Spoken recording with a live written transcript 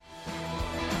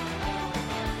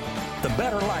The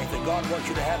better life that God wants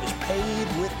you to have is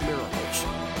paved with miracles.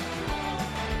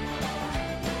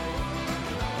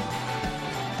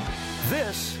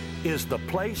 This is the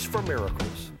place for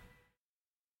miracles.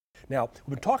 Now,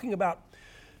 we've been talking about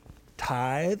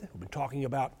tithe, we've been talking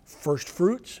about first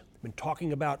fruits, we've been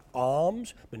talking about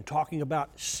alms, we've been talking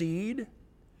about seed.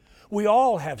 We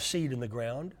all have seed in the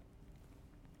ground,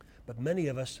 but many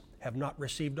of us have not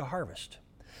received a harvest.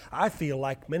 I feel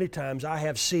like many times I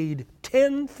have seed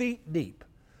 10 feet deep,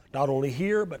 not only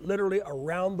here, but literally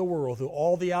around the world through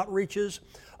all the outreaches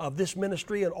of this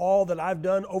ministry and all that I've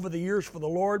done over the years for the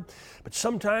Lord. But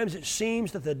sometimes it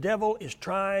seems that the devil is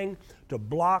trying to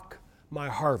block my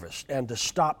harvest and to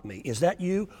stop me. Is that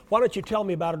you? Why don't you tell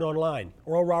me about it online?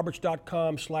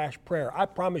 OralRoberts.com/prayer. I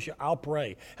promise you I'll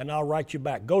pray and I'll write you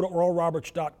back. Go to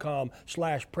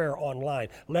OralRoberts.com/prayer online.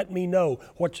 Let me know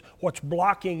what's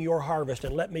blocking your harvest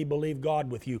and let me believe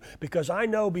God with you. Because I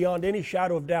know beyond any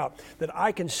shadow of doubt that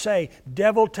I can say,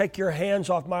 devil, take your hands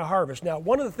off my harvest. Now,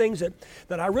 one of the things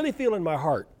that I really feel in my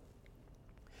heart,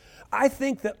 I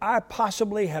think that I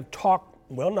possibly have talked,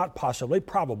 well, not possibly,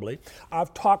 probably,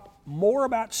 I've talked more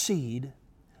about seed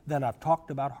than I've talked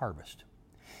about harvest.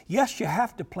 Yes, you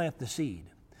have to plant the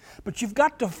seed, but you've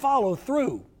got to follow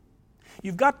through.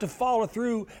 You've got to follow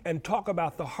through and talk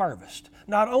about the harvest.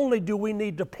 Not only do we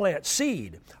need to plant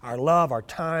seed, our love, our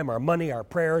time, our money, our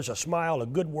prayers, a smile, a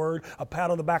good word, a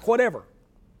pat on the back, whatever,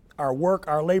 our work,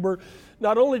 our labor.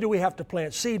 Not only do we have to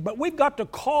plant seed, but we've got to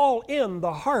call in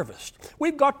the harvest.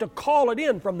 We've got to call it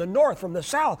in from the north, from the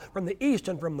south, from the east,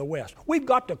 and from the west. We've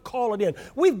got to call it in.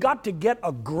 We've got to get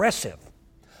aggressive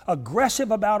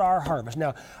about our harvest.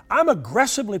 Now, I'm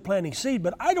aggressively planting seed,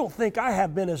 but I don't think I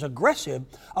have been as aggressive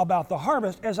about the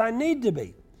harvest as I need to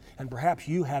be. And perhaps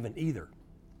you haven't either.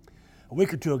 A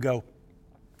week or two ago,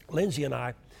 Lindsay and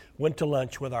I went to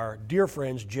lunch with our dear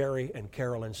friends Jerry and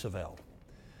Carolyn Savelle.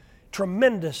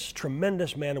 Tremendous,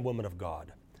 tremendous man and woman of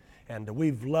God. And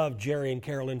we've loved Jerry and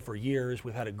Carolyn for years.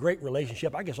 We've had a great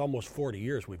relationship. I guess almost 40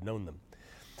 years we've known them.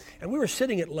 And we were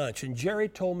sitting at lunch, and Jerry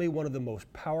told me one of the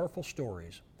most powerful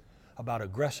stories about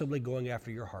aggressively going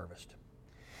after your harvest.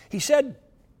 He said,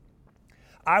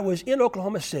 I was in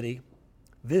Oklahoma City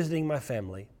visiting my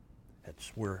family.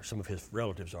 That's where some of his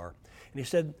relatives are. And he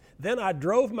said, then I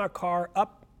drove my car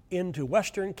up into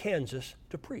western Kansas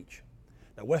to preach.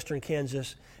 Now, western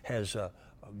Kansas has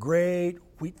great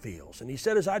wheat fields. And he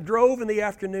said, as I drove in the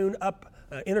afternoon up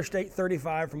Interstate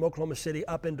 35 from Oklahoma City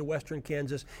up into western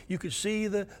Kansas, you could see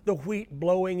the wheat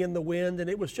blowing in the wind, and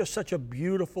it was just such a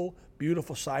beautiful,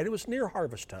 beautiful sight. It was near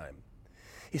harvest time.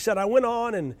 He said, I went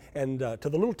on and to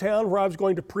the little town where I was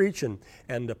going to preach and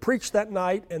preached that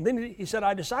night. And then he said,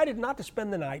 I decided not to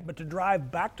spend the night, but to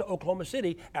drive back to Oklahoma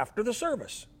City after the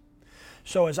service.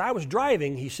 So as I was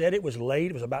driving, he said, it was late,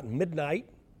 it was about midnight,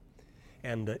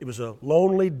 and it was a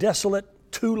lonely, desolate,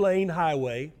 2-lane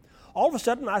highway. All of a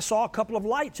sudden, I saw a couple of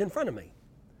lights in front of me.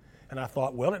 And I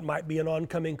thought, well, it might be an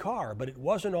oncoming car, but it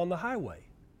wasn't on the highway.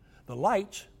 The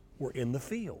lights were in the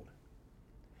field.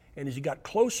 And as he got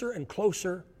closer and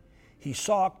closer, he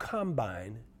saw a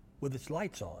combine with its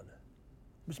lights on.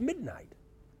 It was midnight.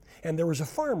 And there was a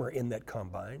farmer in that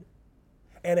combine.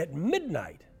 And at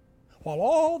midnight, while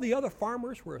all the other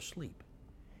farmers were asleep,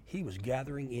 he was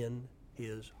gathering in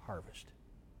his harvest.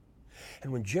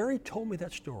 And when Jerry told me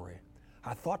that story,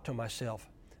 I thought to myself,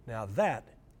 now that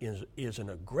is an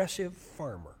aggressive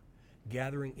farmer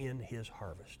gathering in his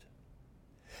harvest.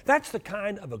 That's the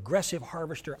kind of aggressive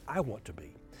harvester I want to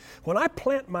be. When I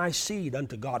plant my seed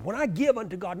unto God, when I give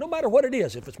unto God, no matter what it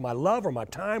is, if it's my love or my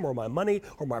time or my money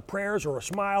or my prayers or a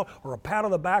smile or a pat on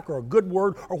the back or a good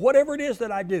word or whatever it is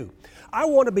that I do, I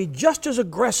want to be just as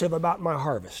aggressive about my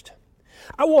harvest.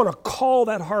 I want to call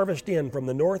that harvest in from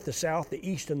the north, the south, the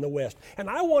east, and the west. And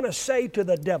I want to say to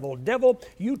the devil, devil,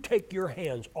 you take your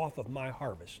hands off of my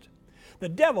harvest. The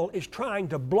devil is trying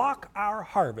to block our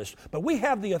harvest, but we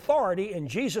have the authority in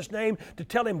Jesus' name to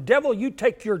tell him, devil, you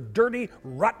take your dirty,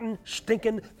 rotten,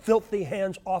 stinking, filthy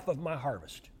hands off of my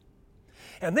harvest.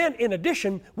 And then, in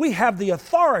addition, we have the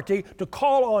authority to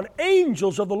call on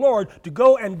angels of the Lord to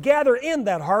go and gather in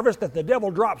that harvest that the devil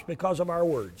drops because of our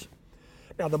words.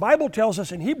 Now, the Bible tells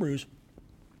us in Hebrews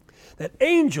that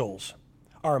angels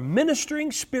are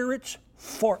ministering spirits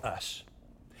for us,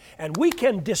 and we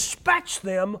can dispatch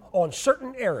them on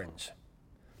certain errands.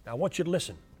 Now, I want you to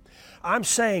listen. I'm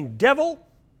saying, devil,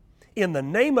 in the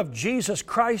name of Jesus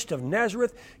Christ of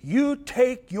Nazareth, you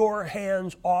take your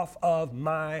hands off of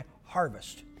my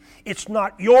harvest. It's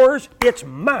not yours, it's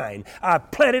mine. I've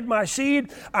planted my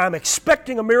seed. I'm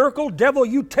expecting a miracle. Devil,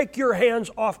 you take your hands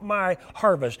off my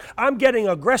harvest. I'm getting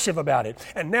aggressive about it.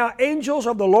 And now, angels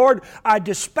of the Lord, I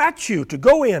dispatch you to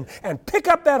go in and pick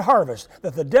up that harvest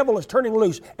that the devil is turning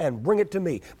loose and bring it to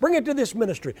me. Bring it to this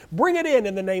ministry. Bring it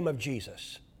in the name of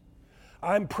Jesus.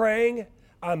 I'm praying,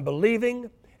 I'm believing,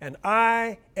 and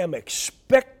I am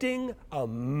expecting a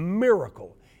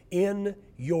miracle in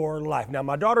your life. Now,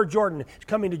 my daughter Jordan is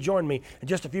coming to join me in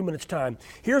just a few minutes' time.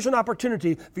 Here's an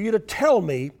opportunity for you to tell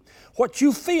me what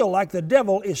you feel like the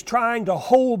devil is trying to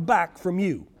hold back from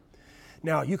you.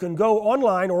 Now, you can go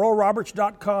online,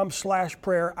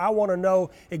 oralroberts.com/prayer. I want to know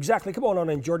exactly, come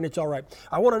on in, Jordan, it's all right.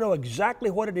 I want to know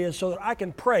exactly what it is so that I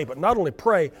can pray, but not only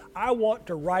pray, I want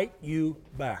to write you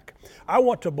back. I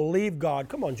want to believe God.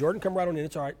 Come on, Jordan, come right on in,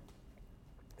 it's all right.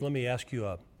 Let me ask you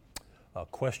a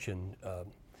question.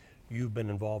 You've been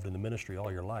involved in the ministry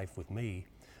all your life with me.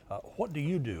 What do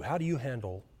you do? How do you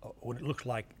handle when it looks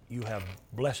like you have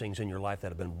blessings in your life that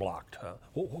have been blocked?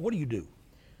 What do you do?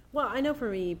 Well, I know for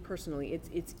me personally,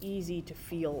 it's easy to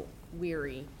feel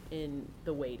weary in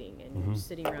the waiting, and you're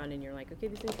sitting around and you're like, okay,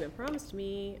 these things have been promised to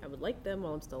me. I would like them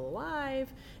while I'm still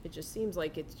alive. It just seems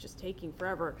like it's just taking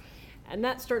forever. And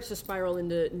that starts to spiral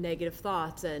into negative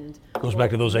thoughts and goes back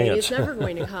to those maybe ants. It's never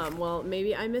going to come. Well,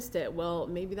 maybe I missed it. Well,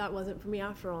 maybe that wasn't for me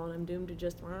after all, and I'm doomed to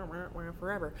just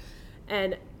forever.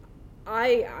 And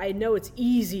I know it's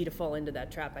easy to fall into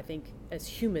that trap. I think as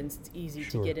humans, it's easy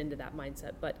to get into that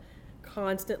mindset. But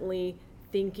constantly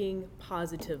thinking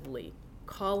positively,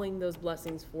 calling those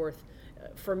blessings forth.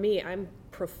 For me, I'm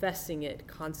professing it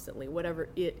constantly, whatever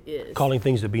it is. Calling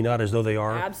things to be not as though they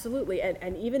are. Absolutely.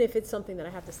 And even if it's something that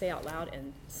I have to say out loud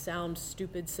and sound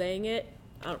stupid saying it,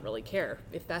 I don't really care.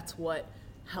 If that's what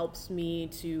helps me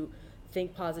to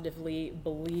think positively,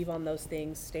 believe on those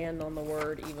things, stand on the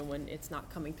word, even when it's not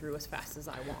coming through as fast as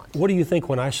I want. What do you think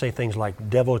when I say things like,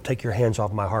 devil, take your hands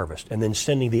off my harvest, and then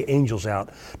sending the angels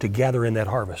out to gather in that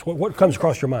harvest? What comes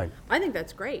across your mind? I think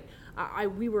that's great.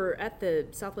 We were at the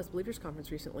Southwest Believers Conference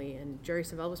recently, and Jerry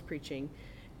Savelle was preaching,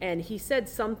 and he said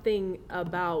something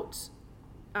about,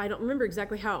 I don't remember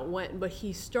exactly how it went, but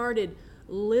he started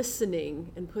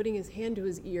listening and putting his hand to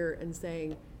his ear and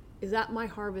saying, is that my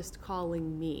harvest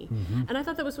calling me? And I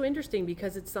thought that was so interesting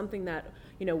because it's something that,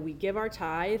 we give our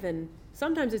tithe, and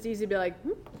sometimes it's easy to be like,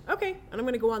 okay, and I'm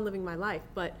going to go on living my life,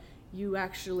 but you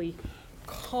actually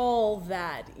call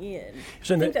that in.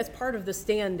 I think that's part of the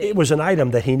standing. It was an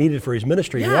item that he needed for his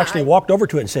ministry. Yeah, he actually walked over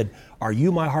to it and said, are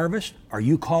you my harvest? Are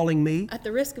you calling me? At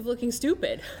the risk of looking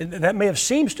stupid. And that may have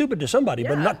seemed stupid to somebody,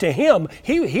 but not to him.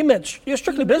 He meant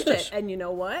strictly business. And you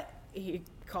know what? He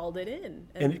called it in.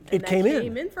 And it came in. It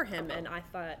came in for him. And I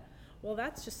thought, well,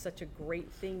 that's just such a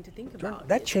great thing to think about.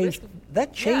 That changed me.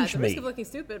 At the risk of looking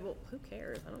stupid, well, who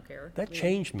cares? I don't care. That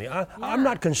changed me. I'm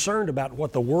not concerned about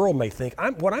what the world may think.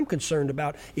 What I'm concerned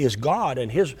about is God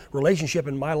and His relationship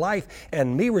in my life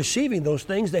and me receiving those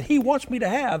things that He wants me to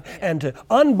have and to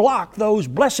unblock those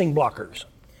blessing blockers.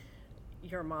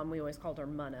 Your mom, we always called her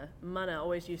Munna. Munna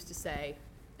always used to say,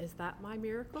 is that my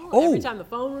miracle? Oh. Every time the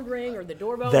phone would ring or the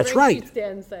doorbell That's would ring, right. she'd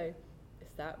stand and say, is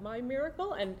that my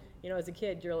miracle? And, as a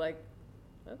kid, you're like,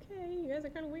 okay, you guys are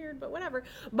kind of weird, but whatever.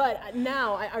 But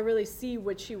now I really see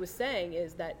what she was saying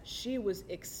is that she was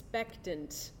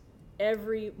expectant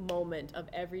every moment of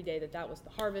every day that was the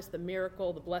harvest, the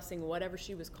miracle, the blessing, whatever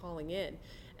she was calling in.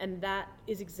 And that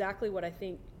is exactly what I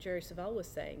think Jerry Savelle was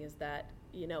saying is that,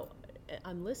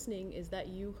 I'm listening. Is that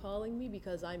you calling me?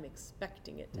 Because I'm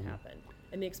expecting it to happen.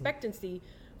 And the expectancy,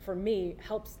 for me,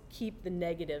 helps keep the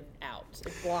negative out.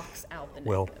 It blocks out the negative.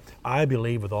 Well, I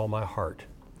believe with all my heart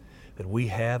that we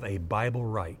have a Bible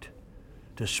right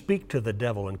to speak to the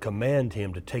devil and command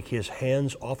him to take his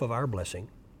hands off of our blessing,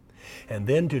 and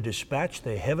then to dispatch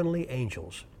the heavenly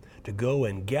angels to go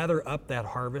and gather up that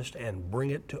harvest and bring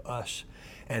it to us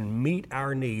and meet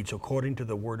our needs according to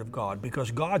the Word of God,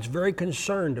 because God's very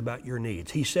concerned about your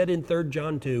needs. He said in 3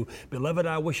 John 2, Beloved,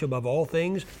 I wish above all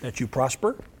things that you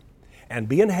prosper and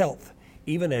be in health,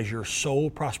 even as your soul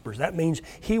prospers. That means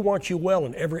He wants you well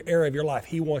in every area of your life.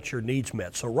 He wants your needs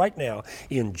met. So right now,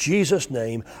 in Jesus'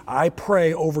 name, I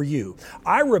pray over you.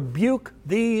 I rebuke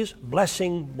these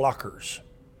blessing blockers.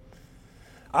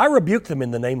 I rebuke them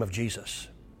in the name of Jesus.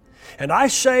 And I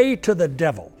say to the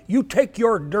devil, you take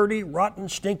your dirty, rotten,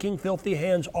 stinking, filthy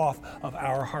hands off of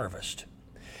our harvest.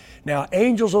 Now,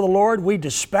 angels of the Lord, we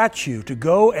dispatch you to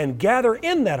go and gather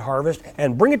in that harvest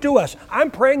and bring it to us.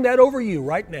 I'm praying that over you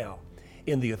right now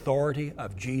in the authority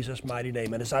of Jesus' mighty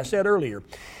name. And as I said earlier,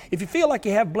 if you feel like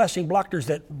you have blessing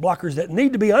blockers that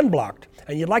need to be unblocked,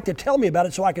 and you'd like to tell me about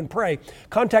it so I can pray,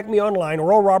 contact me online,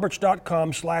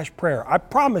 oralroberts.com/prayer. I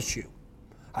promise you,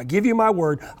 I give you my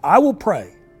word, I will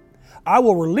pray. I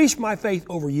will release my faith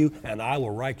over you, and I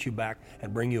will write you back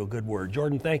and bring you a good word.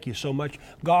 Jordan, thank you so much.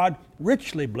 God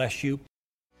richly bless you.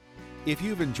 If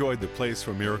you've enjoyed the Place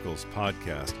for Miracles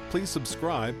podcast, please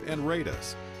subscribe and rate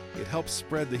us. It helps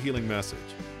spread the healing message.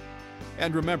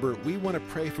 And remember, we want to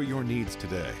pray for your needs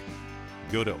today.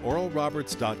 Go to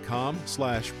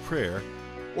oralroberts.com/prayer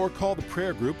or call the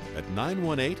prayer group at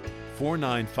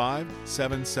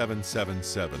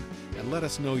 918-495-7777 and let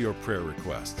us know your prayer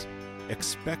requests.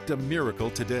 Expect a miracle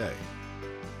today.